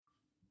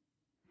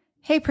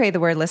Hey, Pray the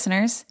Word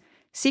listeners.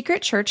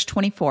 Secret Church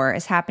 24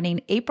 is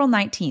happening April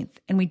 19th,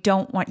 and we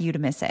don't want you to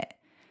miss it.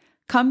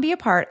 Come be a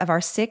part of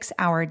our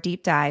 6-hour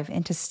deep dive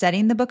into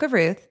studying the book of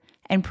Ruth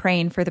and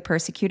praying for the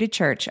persecuted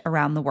church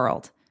around the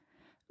world.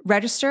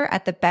 Register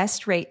at the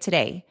best rate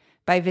today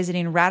by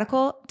visiting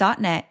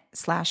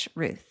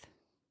radical.net/Ruth.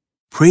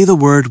 Pray the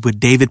Word with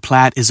David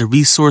Platt is a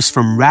resource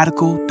from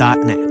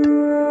radical.net.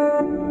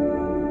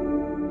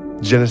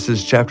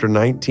 Genesis chapter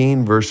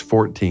 19, verse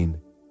 14.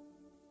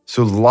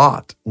 So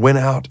Lot went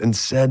out and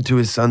said to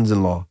his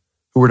sons-in-law,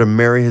 who were to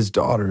marry his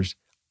daughters,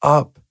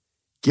 "Up,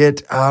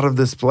 get out of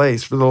this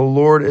place, for the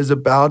Lord is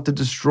about to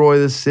destroy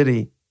the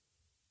city."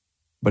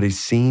 But he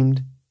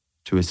seemed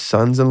to his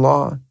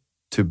sons-in-law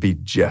to be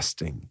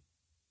jesting.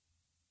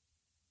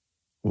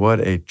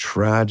 What a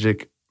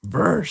tragic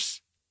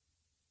verse.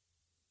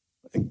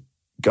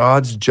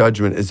 God's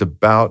judgment is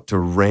about to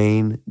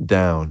rain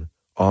down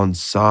on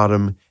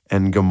Sodom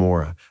and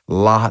Gomorrah.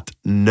 Lot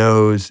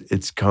knows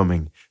it's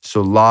coming.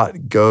 So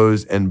Lot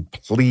goes and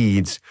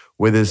pleads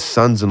with his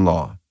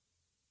sons-in-law.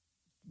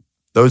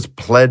 Those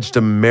pledged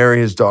to marry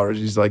his daughters.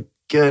 He's like,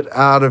 get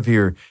out of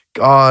here.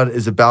 God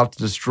is about to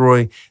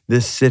destroy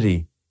this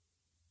city.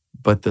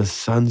 But the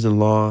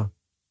sons-in-law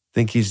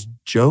think he's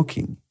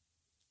joking.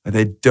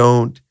 They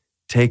don't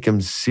take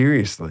him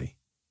seriously.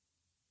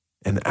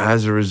 And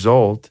as a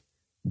result,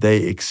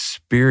 they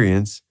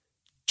experience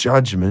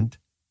judgment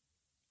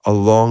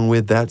along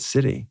with that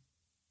city.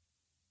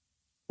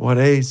 What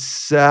a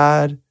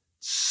sad,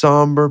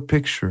 somber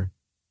picture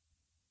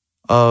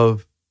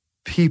of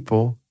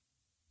people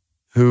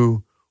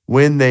who,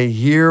 when they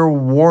hear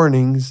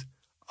warnings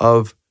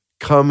of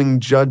coming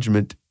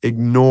judgment,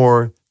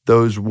 ignore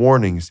those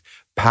warnings,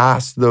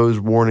 pass those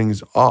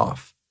warnings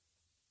off.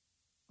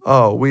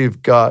 Oh,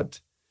 we've got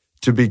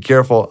to be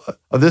careful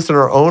of this in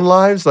our own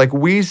lives. Like,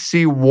 we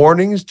see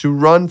warnings to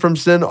run from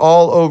sin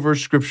all over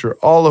Scripture,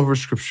 all over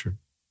Scripture.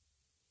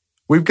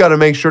 We've got to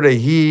make sure to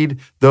heed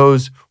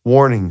those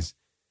warnings.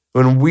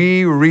 When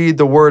we read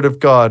the Word of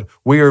God,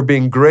 we are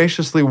being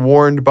graciously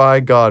warned by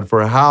God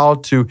for how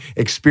to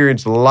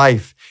experience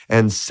life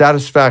and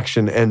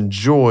satisfaction and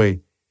joy.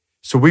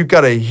 So we've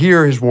got to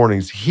hear His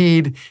warnings,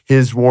 heed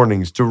His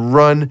warnings, to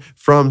run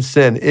from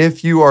sin.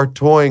 If you are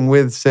toying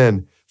with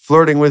sin,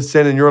 flirting with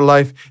sin in your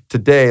life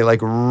today,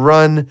 like,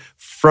 run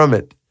from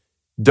it.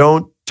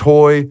 Don't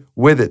toy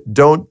with it.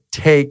 Don't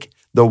take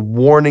the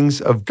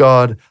warnings of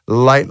God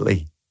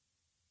lightly.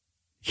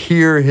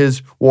 Hear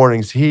His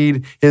warnings,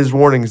 heed His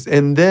warnings.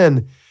 And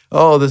then,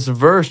 this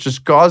verse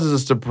just causes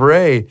us to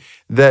pray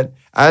that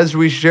as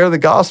we share the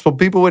gospel,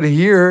 people would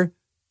hear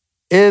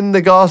in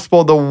the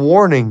gospel the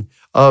warning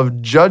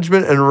of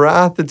judgment and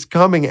wrath that's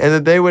coming, and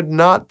that they would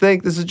not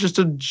think this is just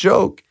a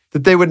joke,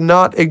 that they would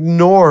not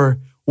ignore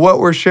what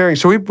we're sharing.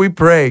 So we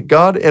pray,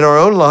 God, in our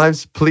own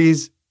lives,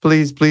 please,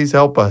 please, please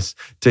help us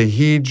to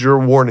heed your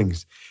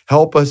warnings.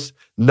 Help us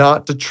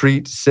not to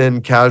treat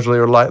sin casually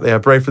or lightly. I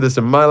pray for this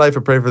in my life. I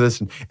pray for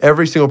this in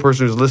every single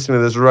person who's listening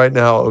to this right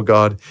now. Oh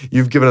God,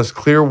 you've given us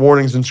clear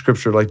warnings in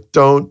Scripture, like,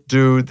 don't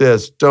do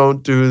this,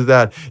 don't do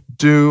that,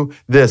 do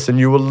this, and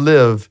you will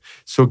live.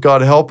 So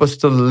God, help us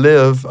to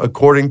live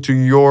according to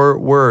your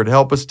word.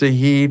 Help us to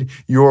heed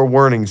your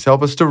warnings.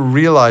 Help us to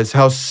realize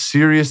how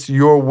serious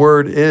your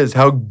word is,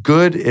 how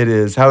good it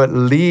is, how it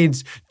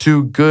leads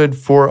to good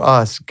for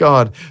us.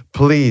 God,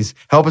 please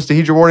help us to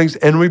heed your warnings.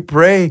 And we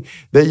pray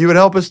that you would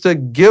help us to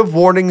give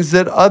warnings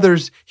that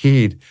others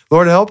heed.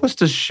 Lord, help us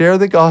to share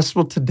the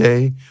gospel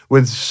today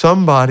with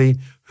somebody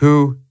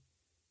who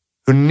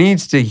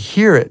needs to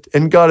hear it.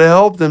 And God,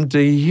 help them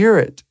to hear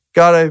it.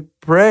 God, I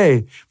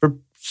pray for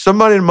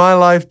somebody in my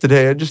life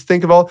today. I just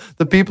think of all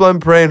the people I'm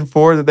praying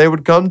for, that they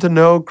would come to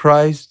know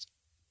Christ.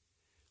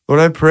 Lord,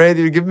 I pray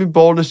that you give me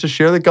boldness to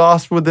share the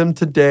gospel with them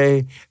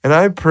today. And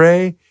I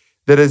pray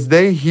that as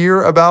they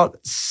hear about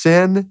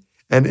sin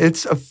and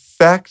its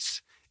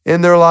effects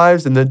in their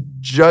lives and the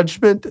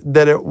judgment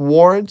that it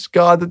warrants,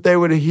 God, that they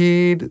would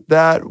heed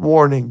that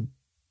warning.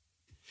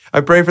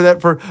 I pray for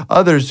that for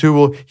others who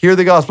will hear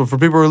the gospel, for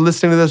people who are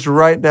listening to this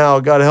right now.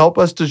 God, help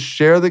us to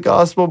share the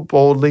gospel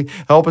boldly.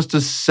 Help us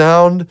to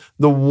sound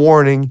the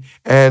warning.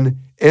 And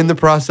in the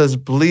process,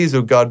 please,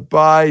 oh God,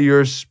 by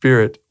your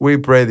Spirit, we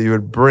pray that you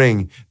would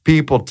bring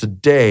people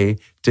today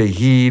to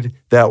heed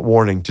that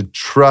warning, to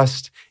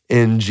trust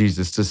in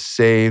Jesus, to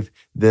save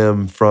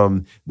them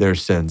from their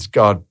sins.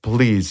 God,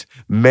 please,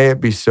 may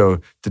it be so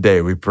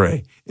today, we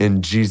pray.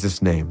 In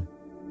Jesus' name,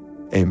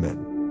 amen.